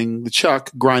to doing the chuck,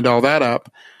 grind all that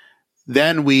up.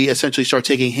 Then we essentially start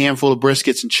taking a handful of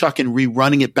briskets and chuck and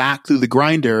rerunning it back through the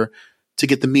grinder to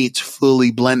get the meats fully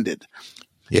blended.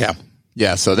 Yeah.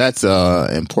 Yeah, so that's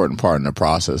an important part in the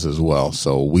process as well.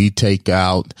 So we take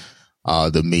out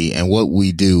the meat, and what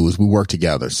we do is we work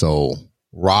together. So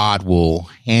Rod will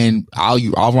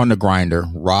I'll run the grinder.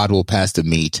 Rod will pass the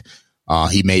meat.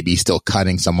 He may be still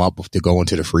cutting some up to go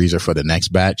into the freezer for the next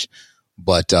batch,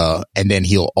 but and then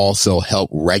he'll also help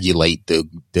regulate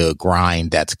the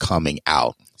grind that's coming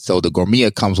out. So the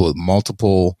Gourmia comes with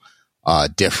multiple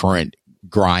different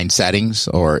grind settings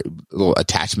or little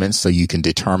attachments so you can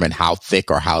determine how thick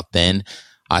or how thin.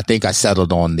 I think I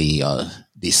settled on the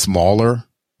smaller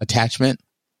attachment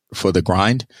for the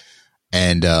grind.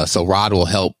 And so Rod will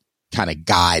help kind of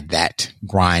guide that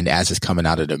grind as it's coming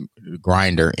out of the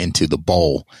grinder into the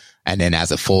bowl. And then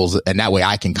as it folds, and that way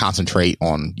I can concentrate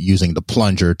on using the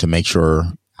plunger to make sure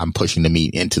I'm pushing the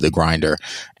meat into the grinder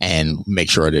and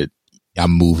make sure that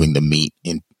I'm moving the meat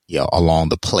in, along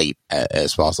the plate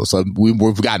as well. So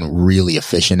we've gotten really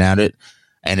efficient at it.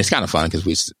 And it's kind of fun because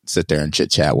we sit there and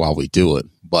chit chat while we do it.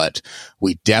 But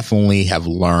we definitely have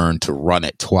learned to run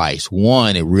it twice.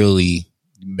 One, it really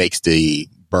makes the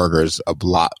burgers a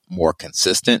lot more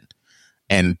consistent.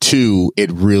 And two,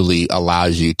 it really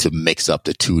allows you to mix up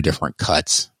the two different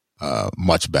cuts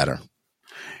much better.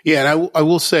 Yeah, and I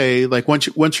will say, like,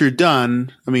 once you're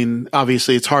done, I mean,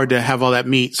 obviously it's hard to have all that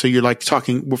meat. So you're like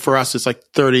talking, for us, it's like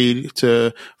 30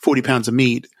 to 40 pounds of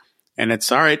meat. And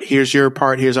it's all right, here's your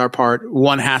part, here's our part.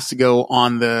 One has to go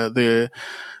on the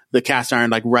cast iron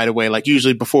like right away. Like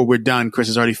usually before we're done, Chris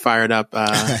is already fired up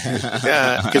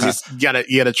because you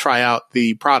gotta try out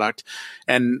the product.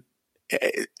 And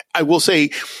I will say,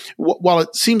 while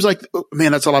it seems like,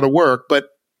 man, that's a lot of work, but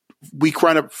we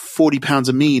grind up 40 pounds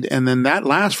of meat and then that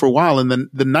lasts for a while. And then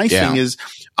the nice thing is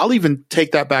I'll even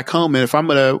take that back home. And if I'm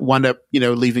going to wind up,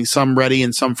 leaving some ready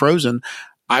and some frozen,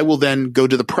 I will then go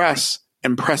to the press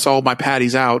and press all my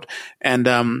patties out. And,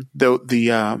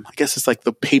 I guess it's like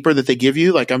the paper that they give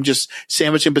you, like I'm just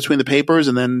sandwiching between the papers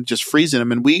and then just freezing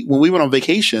them. And when we went on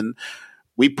vacation,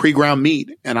 we pre-ground meat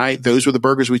and those were the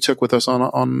burgers we took with us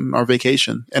on our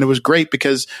vacation. And it was great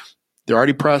because they're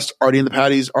already pressed, already in the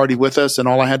patties, already with us. And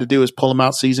all I had to do is pull them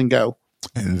out, season, go.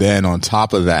 And then on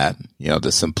top of that,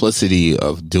 the simplicity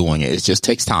of doing it just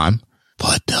takes time,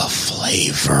 but the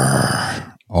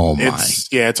flavor, oh my.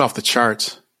 It's off the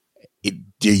charts.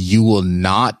 You will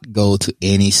not go to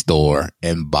any store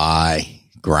and buy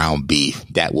ground beef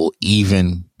that will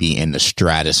even be in the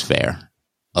stratosphere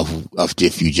of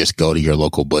if you just go to your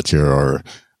local butcher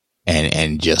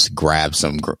and just grab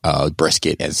some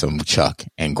brisket and some chuck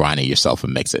and grind it yourself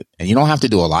and mix it. And you don't have to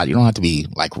do a lot. You don't have to be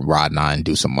like Rod and I and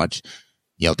do so much.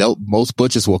 Most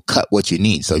butchers will cut what you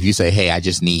need. So if you say, hey, I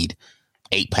just need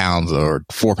 8 pounds or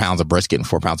 4 pounds of brisket and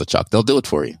 4 pounds of chuck, they'll do it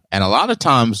for you. And a lot of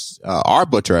times, our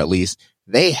butcher at least,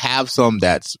 they have some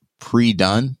that's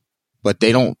pre-done, but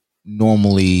they don't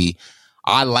normally.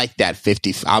 I like that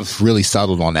 50. I've really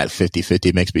settled on that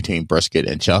 50-50 mix between brisket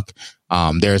and chuck.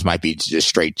 Theirs might be just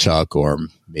straight chuck, or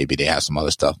maybe they have some other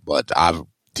stuff. But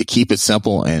to keep it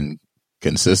simple and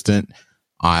consistent,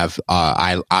 I've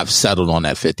settled on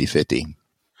that 50-50.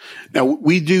 Now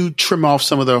we do trim off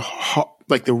some of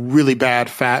the really bad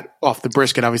fat off the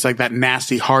brisket, obviously, like that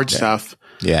nasty hard stuff.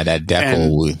 Yeah, that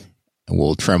deco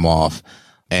we'll trim off.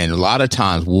 And a lot of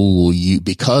times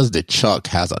because the chuck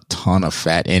has a ton of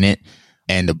fat in it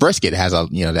and the brisket has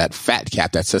that fat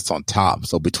cap that sits on top.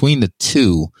 So between the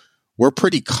two, we're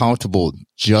pretty comfortable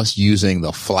just using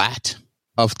the flat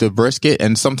of the brisket.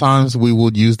 And sometimes we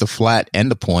will use the flat and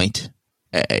the point.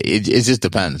 It just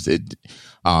depends. And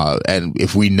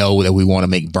if we know that we want to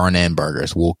make burn-in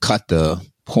burgers, we'll cut the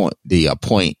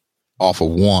point off of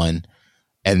one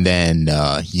and then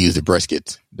use the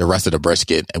rest of the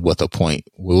brisket with a point.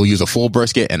 We'll use a full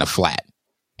brisket and a flat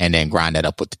and then grind that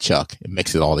up with the chuck and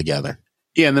mix it all together.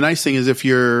 Yeah, and the nice thing is if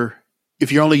you're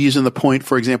only using the point,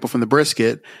 for example, from the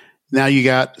brisket, now you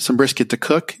got some brisket to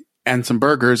cook and some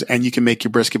burgers, and you can make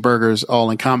your brisket burgers all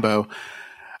in combo.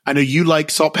 I know you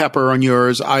like salt pepper on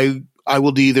yours. I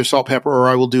will do either salt pepper or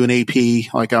I will do an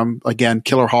AP. Like again,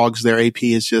 Killer Hogs, their AP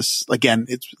is just, again,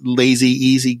 it's lazy,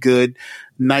 easy, good,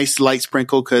 nice light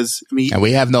sprinkle. And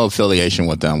we have no affiliation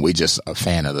with them. We just a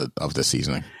fan of the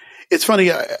seasoning. It's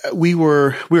funny. We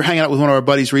were hanging out with one of our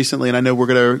buddies recently, and I know we're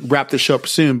going to wrap this show up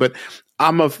soon, but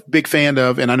I'm a big fan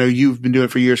of, and I know you've been doing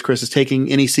it for years, Chris, is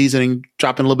taking any seasoning,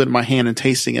 dropping a little bit in my hand and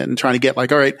tasting it and trying to get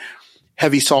like, all right,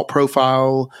 heavy salt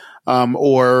profile,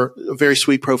 or a very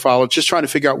sweet profile. Just trying to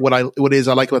figure out what it is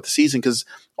I like about the season. Cause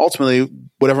ultimately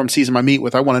whatever I'm seasoning my meat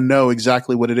with, I want to know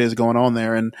exactly what it is going on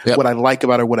there and what I like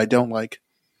about it, what I don't like.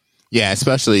 Yeah.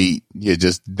 Especially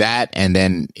just that. And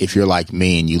then if you're like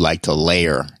me and you like to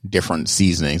layer different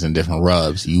seasonings and different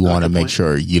rubs, you want to make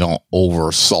sure you don't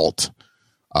over salt,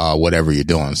 whatever you're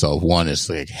doing. So if one is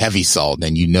like heavy salt,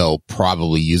 then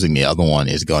probably using the other one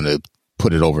is going to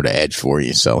put it over the edge for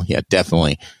you. So yeah,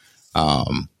 definitely.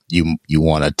 You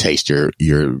want to taste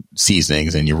your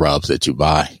seasonings and your rubs that you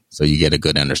buy, so you get a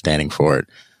good understanding for it.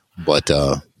 But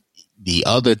the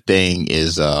other thing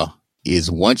is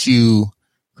once you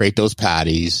create those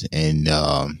patties and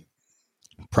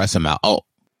press them out. Oh,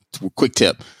 quick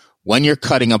tip: when you're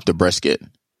cutting up the brisket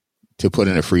to put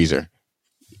in the freezer,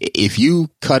 if you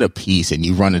cut a piece and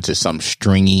you run into some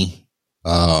stringy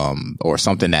or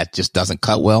something that just doesn't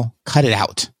cut well, cut it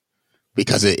out.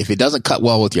 Because if it doesn't cut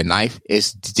well with your knife,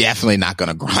 it's definitely not going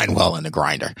to grind well in the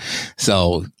grinder.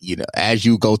 So, as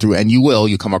you go through, and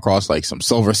you come across like some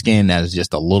silver skin that is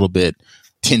just a little bit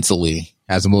tinsely,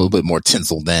 has a little bit more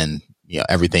tinsel than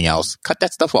everything else. Cut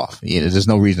that stuff off. There's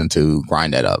no reason to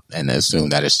grind that up and assume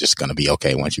that it's just going to be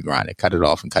okay once you grind it. Cut it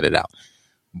off and cut it out.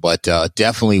 But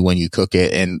definitely when you cook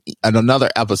it, and in another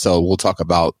episode, we'll talk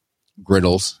about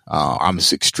griddles. I'm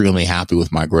extremely happy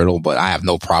with my griddle, but I have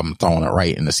no problem throwing it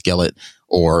right in the skillet.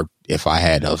 Or if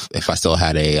I still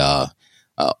had a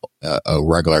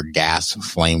regular gas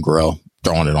flame grill,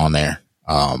 throwing it on there,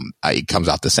 it comes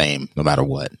out the same no matter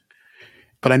what.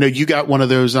 But I know you got one of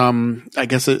those, I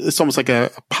guess it's almost like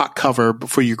a pot cover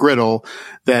for your griddle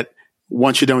that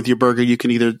once you're done with your burger, you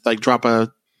can either like drop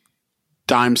a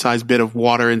dime sized bit of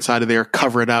water inside of there,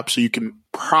 cover it up so you can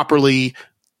properly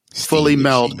fully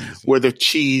melt where the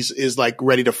cheese is like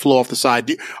ready to flow off the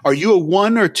side. Are you a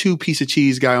 1 or 2 piece of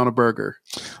cheese guy on a burger?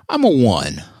 I'm a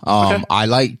 1. Okay. I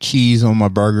like cheese on my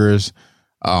burgers,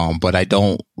 but I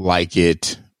don't like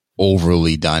it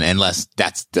overly done unless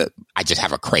I just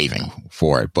have a craving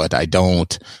for it, but I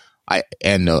don't.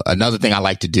 Another thing I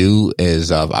like to do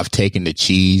is I've taken the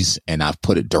cheese and I've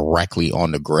put it directly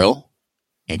on the grill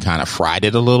and kind of fried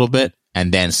it a little bit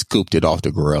and then scooped it off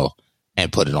the grill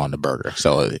and put it on the burger.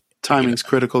 So timing's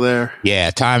critical there. Yeah,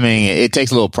 timing. It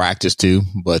takes a little practice too,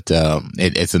 but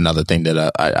it's another thing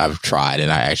that I've tried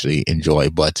and I actually enjoy.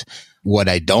 But what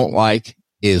I don't like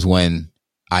is when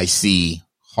I see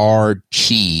hard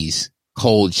cheese,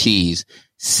 cold cheese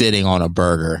sitting on a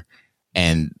burger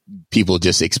and people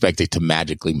just expect it to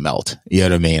magically melt. You know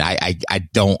what I mean? I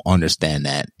don't understand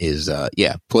that.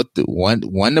 Put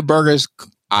when the burger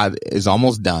is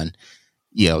almost done,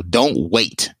 don't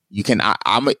wait. You can,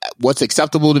 what's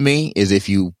acceptable to me is if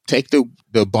you take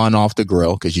the bun off the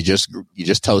grill because you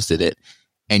just toasted it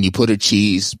and you put a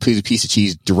piece of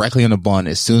cheese directly on the bun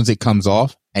as soon as it comes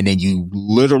off. And then you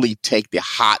literally take the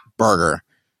hot burger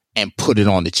and put it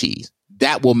on the cheese.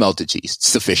 That will melt the cheese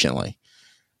sufficiently.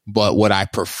 But what I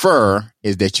prefer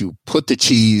is that you put the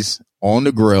cheese on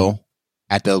the grill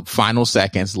at the final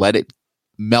seconds, let it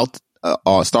melt,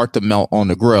 start to melt on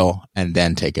the grill and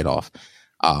then take it off.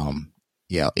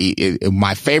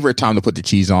 My favorite time to put the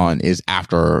cheese on is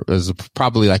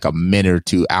probably like a minute or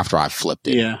two after I flipped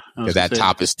it. Yeah. Because that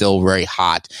top is still very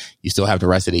hot. You still have the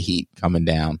rest of the heat coming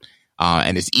down.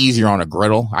 And it's easier on a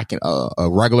griddle. A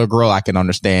regular grill, I can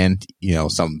understand,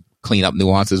 some cleanup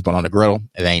nuances, but on a griddle,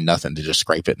 it ain't nothing to just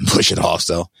scrape it and push it off.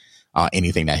 So,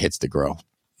 anything that hits the grill.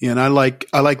 Yeah, and I like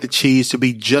the cheese to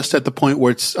be just at the point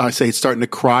where it's starting to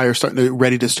cry or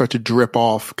ready to start to drip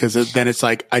off, because then it's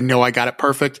like, I know I got it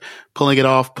perfect, pulling it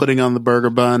off, putting on the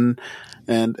burger bun,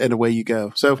 and away you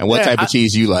go. So, and what type of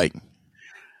cheese you like?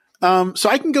 So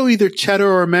I can go either cheddar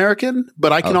or American,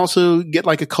 but I can also get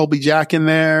like a Colby Jack in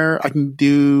there. I can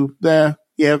do I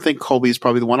think Colby is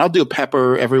probably the one. I'll do a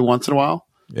pepper every once in a while.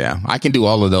 Yeah, I can do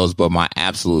all of those, but my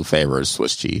absolute favorite is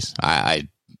Swiss cheese. I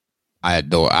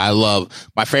love,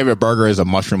 my favorite burger is a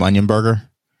mushroom onion burger.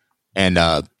 And,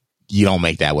 you don't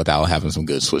make that without having some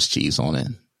good Swiss cheese on it.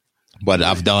 But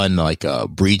I've done like,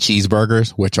 brie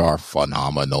cheeseburgers, which are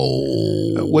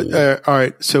phenomenal. All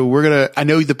right. So I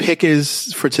know the pick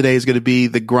for today is going to be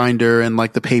the grinder and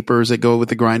like the papers that go with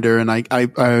the grinder. And I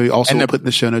also will put in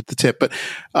the show note the tip, but,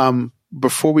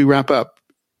 before we wrap up,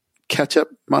 ketchup,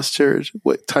 mustard,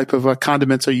 what type of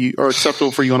condiments are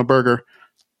acceptable for you on a burger?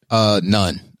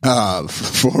 None.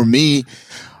 For me,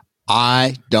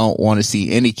 I don't want to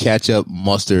see any ketchup,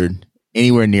 mustard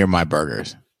anywhere near my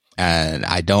burgers. And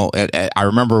I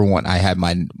remember when I had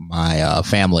my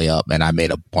family up and I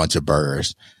made a bunch of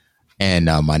burgers and,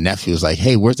 my nephew was like,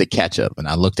 "Hey, where's the ketchup?" And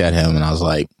I looked at him and I was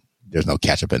like, "There's no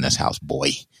ketchup in this house,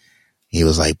 boy." He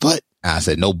was like, "But," and I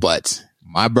said, "No buts.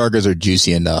 My burgers are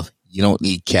juicy enough. You don't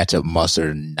need ketchup,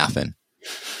 mustard, nothing."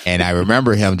 And I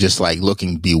remember him just like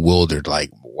looking bewildered,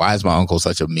 like, why is my uncle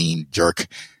such a mean jerk?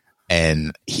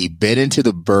 And he bit into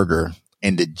the burger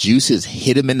and the juices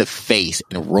hit him in the face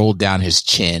and rolled down his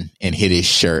chin and hit his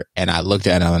shirt. And I looked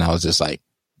at him and I was just like,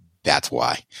 that's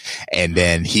why. And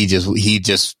then he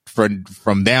just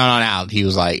from down on out, he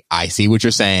was like, "I see what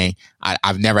you're saying.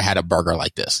 I've never had a burger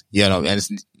like this," and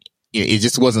it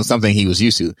just wasn't something he was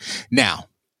used to. Now,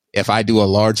 if I do a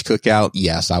large cookout,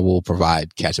 yes, I will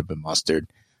provide ketchup and mustard.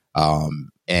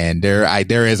 And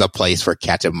there is a place for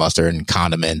ketchup, mustard, and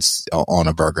condiments on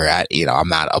a burger. I'm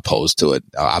not opposed to it.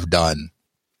 I've done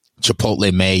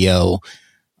Chipotle mayo,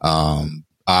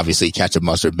 obviously ketchup,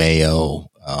 mustard, mayo,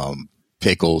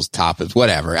 pickles, toppings,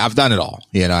 whatever. I've done it all,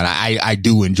 and I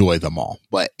do enjoy them all.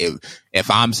 But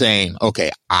if I'm saying,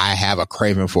 okay, I have a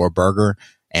craving for a burger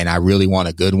and I really want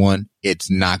a good one, it's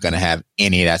not going to have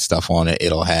any of that stuff on it.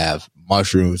 It'll have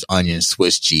mushrooms, onions,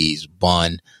 Swiss cheese,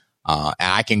 bun. And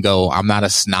I can go, I'm not a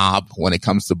snob when it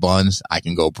comes to buns. I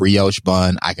can go brioche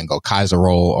bun, I can go Kaiser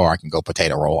roll, or I can go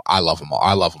potato roll. I love them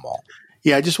all.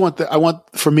 Yeah.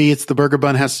 For me, it's the burger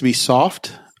bun has to be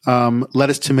soft.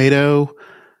 Lettuce, tomato,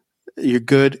 you're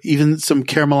good. Even some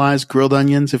caramelized grilled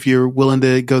onions, if you're willing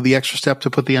to go the extra step to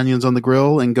put the onions on the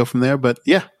grill and go from there. But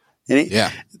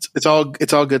it's all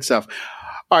good stuff.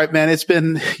 All right, man. It's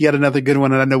been yet another good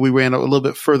one. And I know we ran a little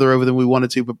bit further over than we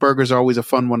wanted to, but burgers are always a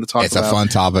fun one to talk about. It's a fun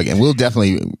topic, and we'll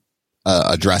definitely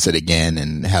address it again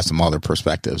and have some other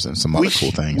perspectives and some other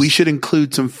cool things. We should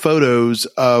include some photos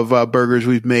of burgers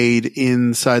we've made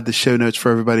inside the show notes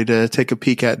for everybody to take a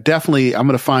peek at. Definitely, I'm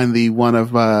going to find the one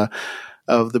of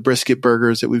the brisket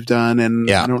burgers that we've done. And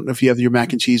I don't know if you have your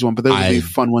mac and cheese one, but those would be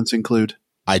fun ones to include.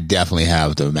 I definitely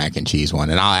have the mac and cheese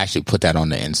one, and I'll actually put that on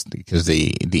the because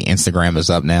the Instagram is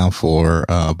up now for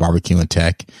Barbecue and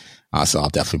Tech. So I'll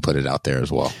definitely put it out there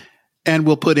as well. And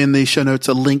we'll put in the show notes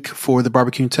a link for the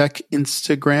Barbecue and Tech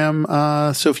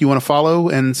Instagram. So if you want to follow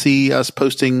and see us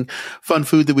posting fun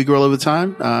food that we grill over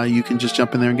time, you can just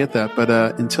jump in there and get that. But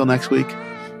until next week.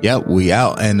 Yeah, we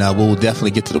out. And we'll definitely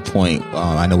get to the point.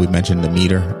 I know we mentioned the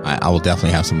meter. I will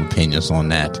definitely have some opinions on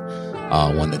that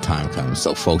when the time comes.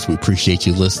 So folks, we appreciate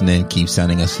you listening. Keep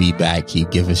sending us feedback.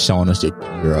 Keep showing us your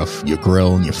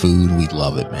grill and your food. We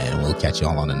love it, man. We'll catch you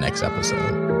all on the next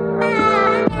episode.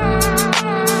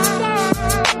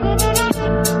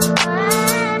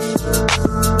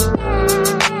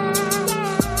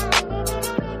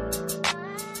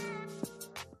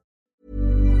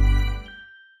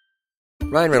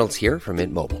 Ryan Reynolds here from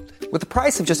Mint Mobile. With the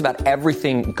price of just about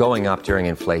everything going up during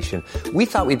inflation, we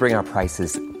thought we'd bring our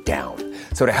prices down.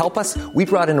 So to help us, we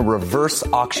brought in a reverse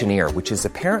auctioneer, which is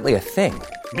apparently a thing.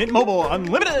 Mint Mobile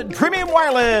Unlimited Premium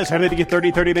Wireless. How to get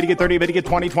 30, 30, bit to get 30, bit to get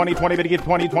 20, 20, 20, bit to get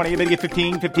 20, 20, bit to get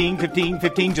 15, 15, 15,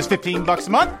 15, just $15 a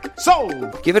month?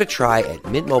 Sold! Give it a try at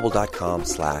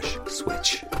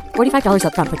mintmobile.com/switch. $45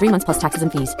 up front for 3 months plus taxes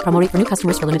and fees. Promo rate for new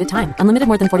customers for limited time. Unlimited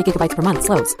more than 40 gigabytes per month.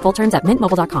 Slows full terms at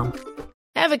mintmobile.com.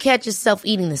 Ever catch yourself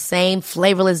eating the same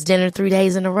flavorless dinner 3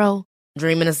 days in a row?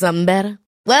 Dreaming of something better?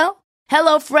 Well,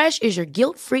 HelloFresh is your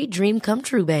guilt-free dream come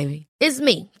true, baby. It's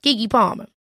me, Keke Palmer.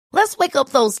 Let's wake up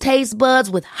those taste buds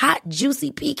with hot,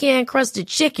 juicy pecan-crusted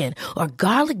chicken or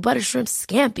garlic butter shrimp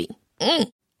scampi.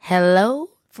 Hello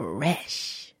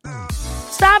Fresh.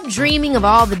 Stop dreaming of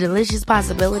all the delicious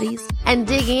possibilities and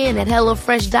dig in at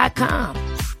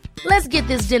HelloFresh.com. Let's get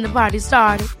this dinner party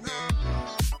started.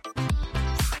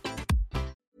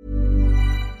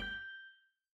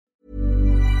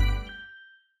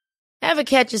 Ever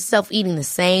catch yourself eating the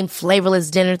same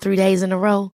flavorless dinner 3 days in a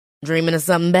row? Dreaming of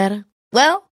something better?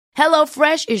 Well,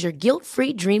 HelloFresh is your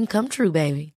guilt-free dream come true,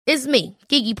 baby. It's me,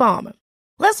 Keke Palmer.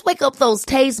 Let's wake up those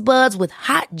taste buds with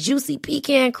hot, juicy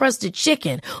pecan-crusted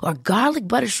chicken or garlic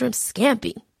butter shrimp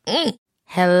scampi.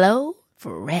 Hello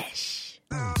Fresh.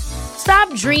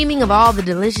 Stop dreaming of all the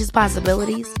delicious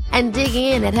possibilities and dig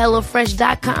in at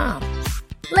HelloFresh.com.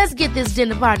 Let's get this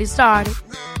dinner party started.